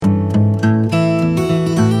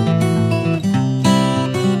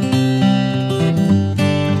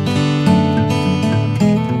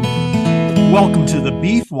to the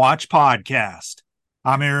Beef Watch podcast.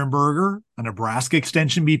 I'm Aaron Berger, a Nebraska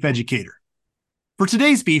Extension beef educator. For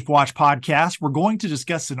today's Beef Watch podcast, we're going to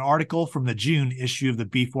discuss an article from the June issue of the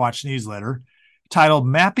Beef Watch newsletter titled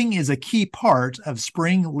 "Mapping is a Key Part of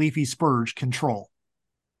Spring Leafy Spurge Control."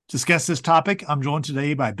 To discuss this topic, I'm joined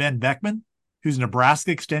today by Ben Beckman, who's a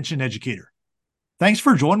Nebraska Extension educator. Thanks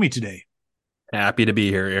for joining me today. Happy to be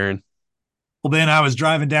here, Aaron. Well, Ben, I was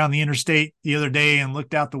driving down the interstate the other day and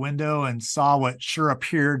looked out the window and saw what sure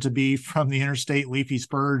appeared to be from the interstate leafy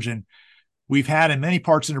spurge. And we've had in many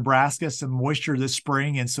parts of Nebraska some moisture this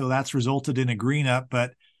spring, and so that's resulted in a green up.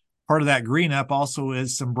 But part of that green up also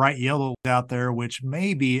is some bright yellow out there, which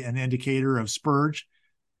may be an indicator of spurge.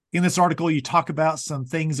 In this article, you talk about some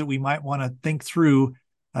things that we might want to think through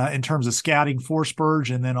in terms of scouting for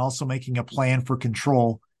spurge and then also making a plan for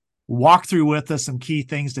control. Walk through with us some key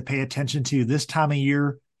things to pay attention to this time of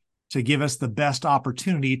year to give us the best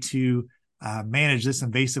opportunity to manage this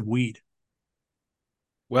invasive weed.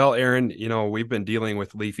 Well, Aaron, we've been dealing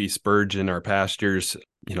with leafy spurge in our pastures,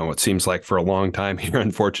 it seems like for a long time here,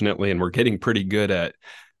 unfortunately, and we're getting pretty good at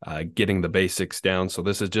getting the basics down. So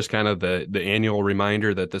this is just kind of the annual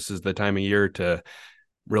reminder that this is the time of year to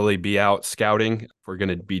really be out scouting. If we're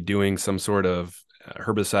going to be doing some sort of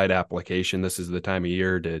herbicide application, this is the time of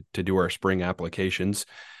year to do our spring applications.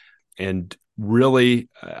 And really,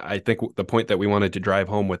 I think the point that we wanted to drive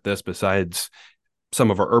home with this, besides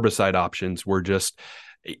some of our herbicide options, were just,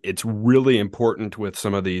 it's really important with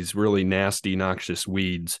some of these really nasty, noxious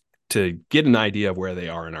weeds to get an idea of where they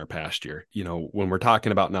are in our pasture. When we're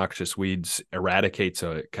talking about noxious weeds, eradicate's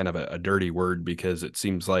a kind of a dirty word because it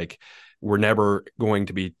seems like we're never going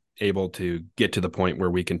to be able to get to the point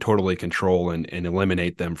where we can totally control and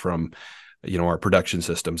eliminate them from, our production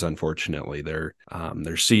systems. Unfortunately,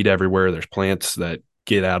 there's seed everywhere. There's plants that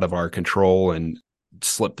get out of our control and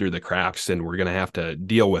slip through the cracks, and we're going to have to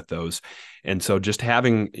deal with those. And so just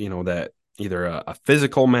having, that either a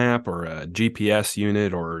physical map or a GPS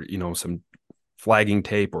unit or, some flagging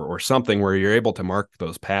tape or something where you're able to mark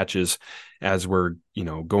those patches as we're,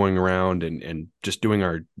 going around and just doing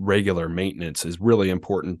our regular maintenance is really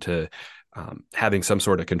important to having some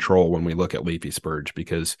sort of control when we look at leafy spurge,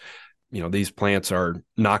 because, these plants are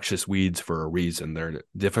noxious weeds for a reason. They're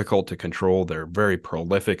difficult to control. They're very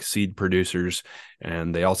prolific seed producers,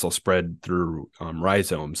 and they also spread through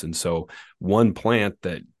rhizomes. And so one plant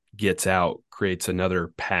that gets out creates another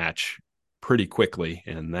patch pretty quickly,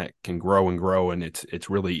 and that can grow and grow. And it's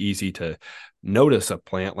really easy to notice a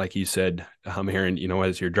plant, like you said, Aaron,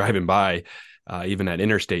 as you're driving by, even at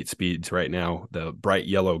interstate speeds right now, the bright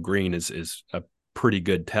yellow green is a pretty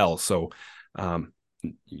good tell. So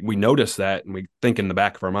we notice that, and we think in the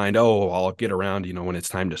back of our mind, oh, I'll get around, when it's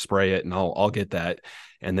time to spray it, and I'll get that.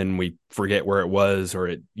 And then we forget where it was, or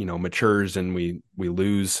it, matures, and we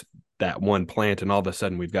lose that one plant, and all of a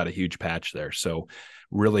sudden we've got a huge patch there. So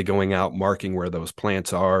really going out, marking where those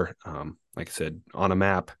plants are, like I said, on a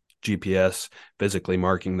map, GPS, physically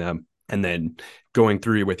marking them, and then going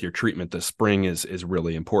through with your treatment this spring is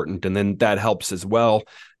really important. And then that helps as well.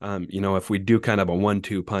 If we do kind of a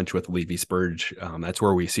 1-2 punch with leafy spurge, that's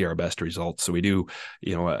where we see our best results. So we do,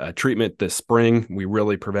 a treatment this spring, we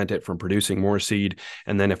really prevent it from producing more seed.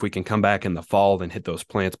 And then if we can come back in the fall and hit those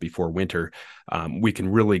plants before winter, we can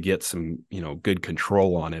really get some, good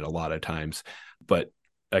control on it a lot of times. But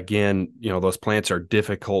again, those plants are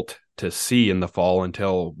difficult to see in the fall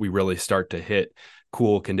until we really start to hit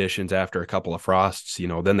cool conditions after a couple of frosts.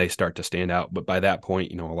 Then they start to stand out. But by that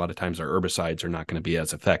point, a lot of times our herbicides are not going to be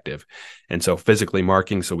as effective. And so physically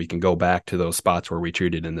marking so we can go back to those spots where we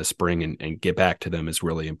treated in the spring and get back to them is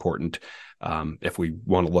really important if we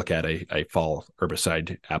want to look at a fall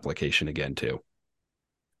herbicide application again too.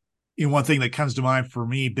 One thing that comes to mind for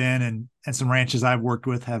me, Ben, and some ranches I've worked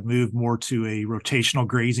with have moved more to a rotational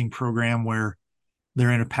grazing program where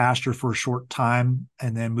they're in a pasture for a short time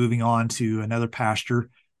and then moving on to another pasture,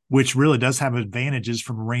 which really does have advantages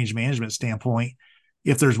from a range management standpoint.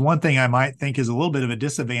 If there's one thing I might think is a little bit of a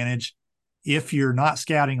disadvantage, if you're not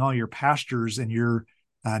scouting all your pastures and you're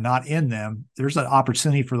not in them, there's an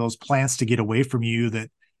opportunity for those plants to get away from you that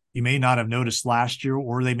you may not have noticed last year,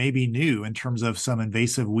 or they may be new in terms of some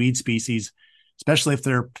invasive weed species, especially if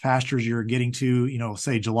they're pastures you're getting to,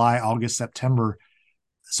 say July, August, September.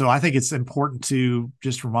 So I think it's important to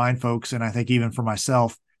just remind folks, and I think even for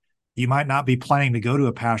myself, you might not be planning to go to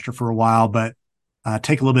a pasture for a while, but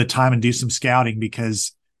take a little bit of time and do some scouting,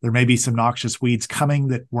 because there may be some noxious weeds coming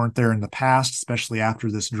that weren't there in the past, especially after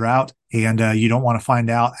this drought. And you don't want to find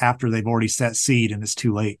out after they've already set seed and it's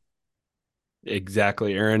too late.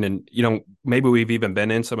 Exactly, Aaron. And, maybe we've even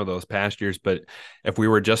been in some of those pastures, but if we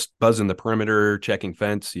were just buzzing the perimeter, checking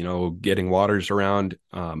fence, getting waters around,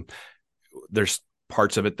 there's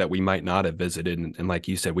parts of it that we might not have visited. And like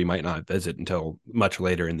you said, we might not visit until much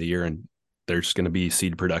later in the year. And there's going to be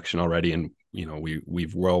seed production already. And, we're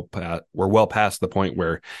well past the point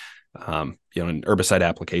where an herbicide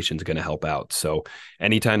application is going to help out. So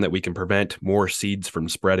anytime that we can prevent more seeds from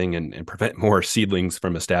spreading and prevent more seedlings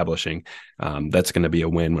from establishing, that's going to be a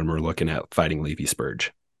win when we're looking at fighting leafy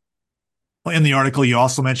spurge. Well, in the article, you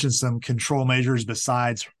also mentioned some control measures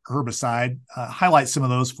besides herbicide. Highlight some of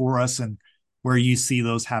those for us and where you see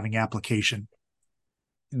those having application.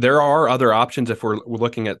 There are other options if we're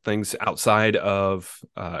looking at things outside of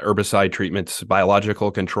herbicide treatments, biological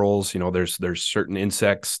controls. There's certain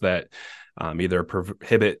insects that either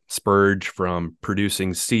prohibit spurge from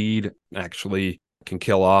producing seed, actually can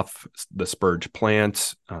kill off the spurge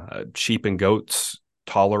plants. Sheep and goats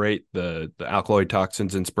tolerate the alkaloid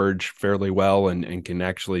toxins in spurge fairly well and can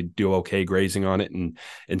actually do okay grazing on it. And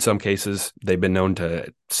in some cases, they've been known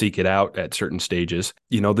to seek it out at certain stages.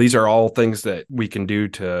 These are all things that we can do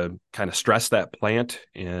to kind of stress that plant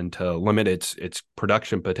and to limit its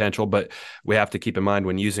production potential. But we have to keep in mind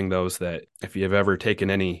when using those that if you've ever taken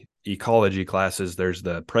any ecology classes, there's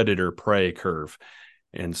the predator prey curve.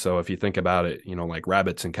 And so if you think about it, like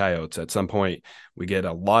rabbits and coyotes, at some point we get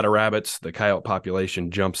a lot of rabbits, the coyote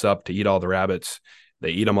population jumps up to eat all the rabbits, they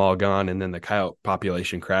eat them all gone, and then the coyote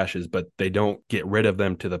population crashes, but they don't get rid of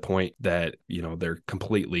them to the point that, they're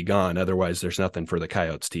completely gone. Otherwise, there's nothing for the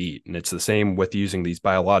coyotes to eat. And it's the same with using these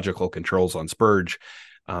biological controls on spurge.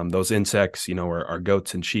 Those insects, our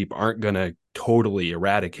goats and sheep aren't going to totally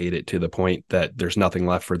eradicate it to the point that there's nothing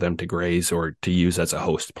left for them to graze or to use as a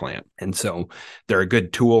host plant. And so they're a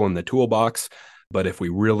good tool in the toolbox. But if we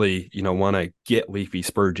really, want to get leafy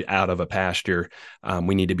spurge out of a pasture,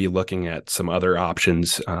 we need to be looking at some other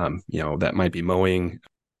options, that might be mowing,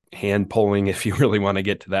 hand pulling, if you really want to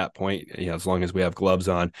get to that point, as long as we have gloves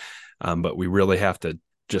on. But we really have to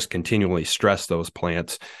just continually stress those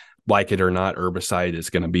plants. Like it or not, herbicide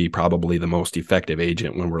is going to be probably the most effective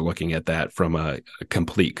agent when we're looking at that from a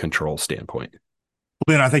complete control standpoint.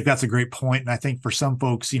 Ben, I think that's a great point. And I think for some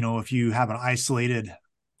folks, if you have an isolated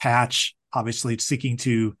patch, obviously seeking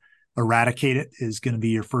to eradicate it is going to be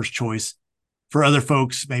your first choice. For other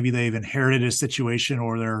folks, maybe they've inherited a situation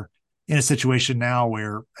or they're in a situation now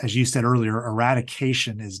where, as you said earlier,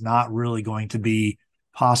 eradication is not really going to be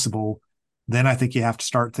possible. Then I think you have to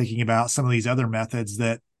start thinking about some of these other methods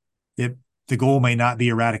that the goal may not be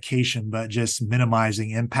eradication, but just minimizing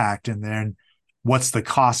impact. And then what's the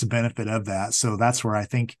cost benefit of that? So that's where I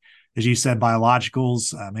think, as you said,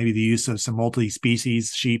 biologicals, maybe the use of some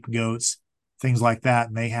multi-species, sheep, goats, things like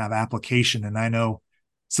that may have application. And I know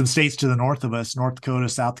some states to the north of us, North Dakota,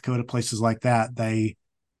 South Dakota, places like that, they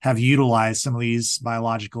have utilized some of these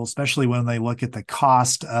biologicals, especially when they look at the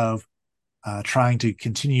cost of trying to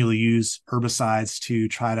continually use herbicides to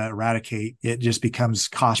try to eradicate. It just becomes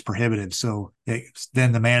cost prohibitive. So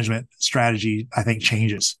then the management strategy, I think,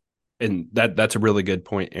 changes. And that's a really good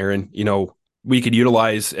point, Aaron. We could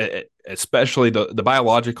utilize, especially the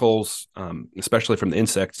biologicals, especially from the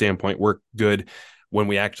insect standpoint, work good when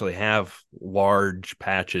we actually have large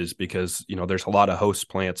patches because, there's a lot of host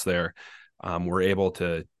plants there. We're able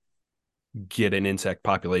to get an insect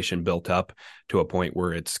population built up to a point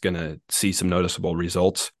where it's going to see some noticeable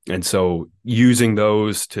results. And so using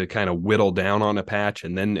those to kind of whittle down on a patch,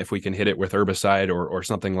 and then if we can hit it with herbicide or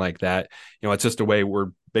something like that, it's just a way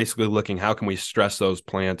we're basically looking, how can we stress those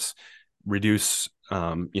plants, reduce,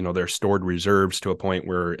 their stored reserves to a point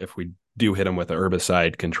where if we do hit them with a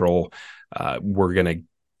herbicide control, we're going to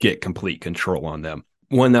get complete control on them.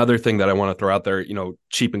 One other thing that I want to throw out there,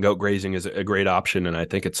 sheep and goat grazing is a great option. And I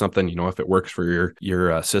think it's something, if it works for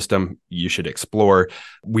your system, you should explore.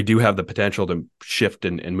 We do have the potential to shift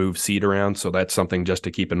and move seed around. So that's something just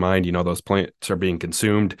to keep in mind. Those plants are being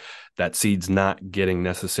consumed. That seed's not getting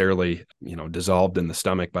necessarily, dissolved in the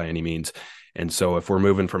stomach by any means. And so if we're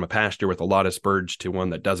moving from a pasture with a lot of spurge to one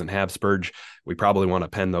that doesn't have spurge, we probably want to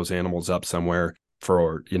pen those animals up somewhere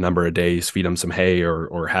for a number of days, feed them some hay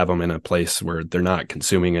or have them in a place where they're not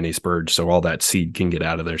consuming any spurge. So all that seed can get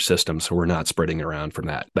out of their system. So we're not spreading around from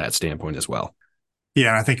that standpoint as well. Yeah.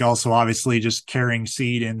 And I think also obviously just carrying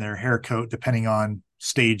seed in their hair coat, depending on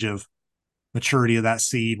stage of maturity of that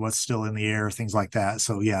seed, what's still in the air, things like that.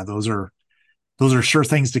 So yeah, those are sure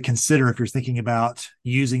things to consider if you're thinking about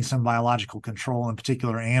using some biological control in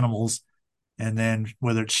particular animals, and then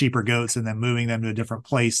whether it's sheep or goats, and then moving them to a different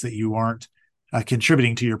place that you aren't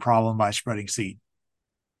contributing to your problem by spreading seed.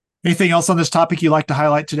 Anything else on this topic you'd like to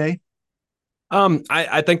highlight today?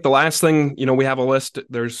 I think the last thing, we have a list.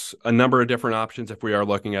 There's a number of different options if we are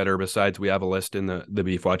looking at herbicides. We have a list in the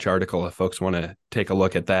Beef Watch article if folks want to take a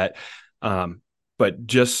look at that. But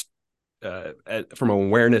just from an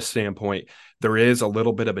awareness standpoint, there is a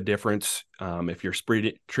little bit of a difference if you're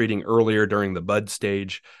treating earlier during the bud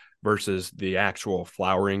stage versus the actual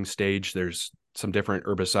flowering stage. There's some different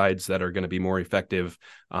herbicides that are going to be more effective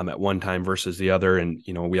at one time versus the other. And,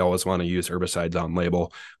 we always want to use herbicides on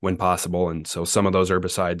label when possible. And so some of those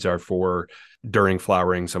herbicides are for during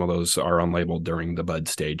flowering. Some of those are on label during the bud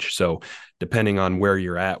stage. So depending on where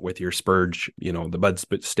you're at with your spurge, the bud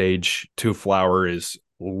stage to flower is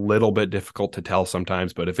a little bit difficult to tell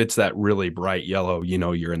sometimes, but if it's that really bright yellow,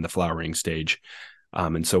 you're in the flowering stage.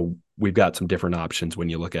 And so we've got some different options when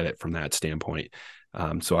you look at it from that standpoint.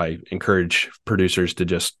 So I encourage producers to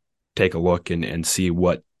just take a look and see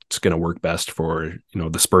what's going to work best for,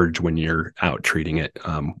 the spurge when you're out treating it,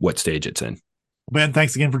 what stage it's in. Ben,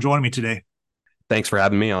 thanks again for joining me today. Thanks for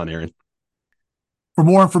having me on, Aaron. For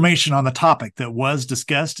more information on the topic that was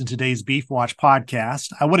discussed in today's Beef Watch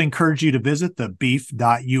podcast, I would encourage you to visit the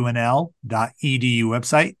beef.unl.edu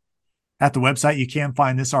website. At the website, you can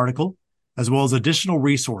find this article, as well as additional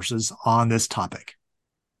resources on this topic.